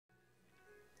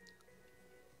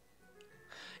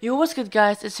Yo, what's good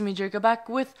guys, it's me Jacob back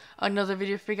with another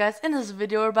video for you guys. In this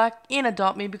video we're back in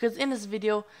Adopt Me because in this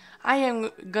video I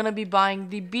am gonna be buying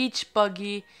the beach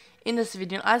buggy in this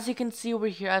video. And as you can see over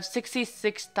here I have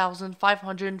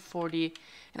 66,540,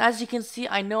 and as you can see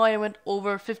I know I went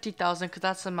over 50,000 because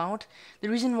that's the amount. The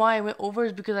reason why I went over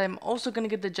is because I'm also gonna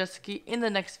get the jet ski in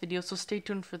the next video, so stay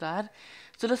tuned for that.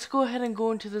 So let's go ahead and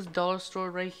go into this dollar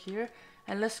store right here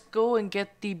and let's go and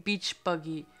get the beach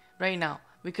buggy right now,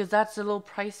 because that's a little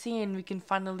pricey and we can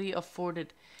finally afford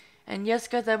it. And yes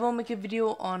guys, I will make a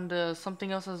video on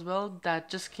something else as well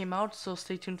that just came out, so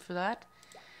stay tuned for that.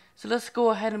 So let's go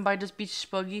ahead and buy this beach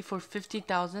buggy for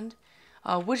 50,000.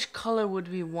 Which color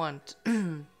would we want?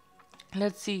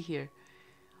 Let's see here.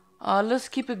 Let's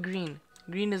keep it green.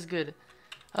 Green is good.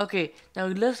 Okay, now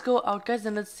let's go out guys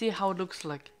and let's see how it looks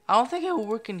like. I don't think it will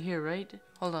work in here, right?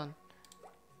 Hold on.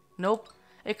 Nope.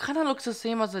 It kind of looks the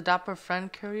same as the Dapper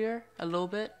Friend Carrier, a little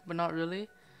bit, but not really.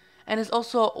 And it's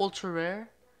also ultra rare.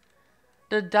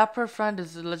 The Dapper Friend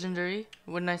is legendary.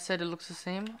 When I said it looks the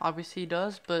same, obviously it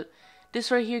does, but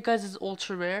this right here guys is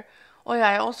ultra rare. Oh yeah,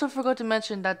 I also forgot to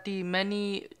mention that the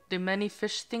many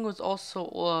fish thing was also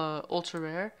ultra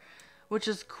rare, which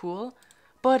is cool.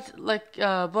 But but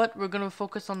we're gonna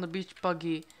focus on the beach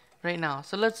buggy right now.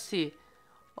 So let's see.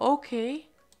 Okay.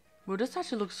 Bro, this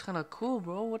actually looks kind of cool,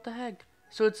 bro. What the heck?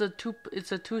 So it's a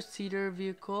two-seater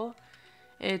vehicle.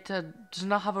 It does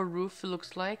not have a roof, it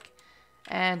looks like,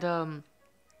 and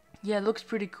yeah, it looks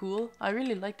pretty cool. I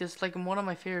really like this. Like one of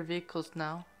my favorite vehicles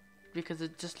now, because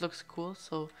it just looks cool.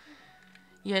 So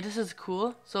yeah, this is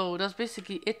cool. So that's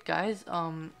basically it, guys.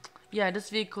 Yeah, this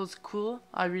vehicle is cool.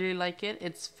 I really like it.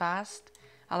 It's fast.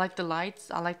 I like the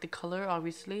lights. I like the color,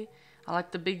 obviously. I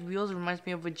like the big wheels. It reminds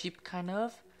me of a Jeep kind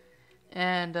of.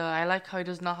 And I like how it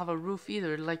does not have a roof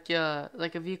either, like a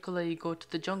vehicle that you go to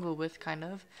the jungle with, kind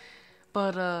of.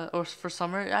 But or for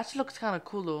summer, it actually looks kind of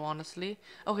cool though, honestly.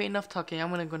 Okay, enough talking. I'm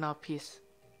gonna go now. Peace.